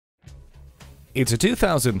It's a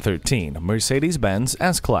 2013 Mercedes-Benz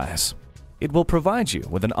S-Class. It will provide you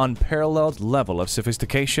with an unparalleled level of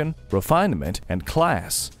sophistication, refinement, and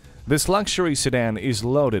class. This luxury sedan is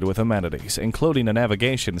loaded with amenities, including a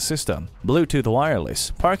navigation system, Bluetooth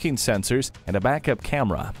wireless, parking sensors, and a backup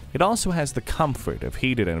camera. It also has the comfort of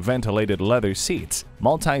heated and ventilated leather seats,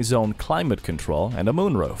 multi-zone climate control, and a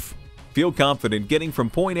moonroof. Feel confident getting from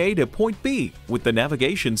point A to point B with the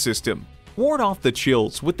navigation system. Ward off the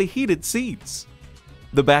chills with the heated seats.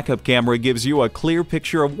 The backup camera gives you a clear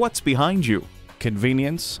picture of what's behind you.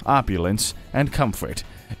 Convenience, opulence, and comfort.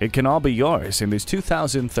 It can all be yours in this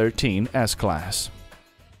 2013 S-Class.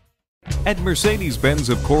 At Mercedes-Benz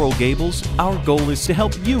of Coral Gables, our goal is to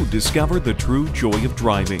help you discover the true joy of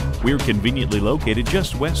driving. We're conveniently located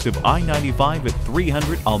just west of I-95 at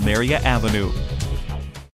 300 Almeria Avenue.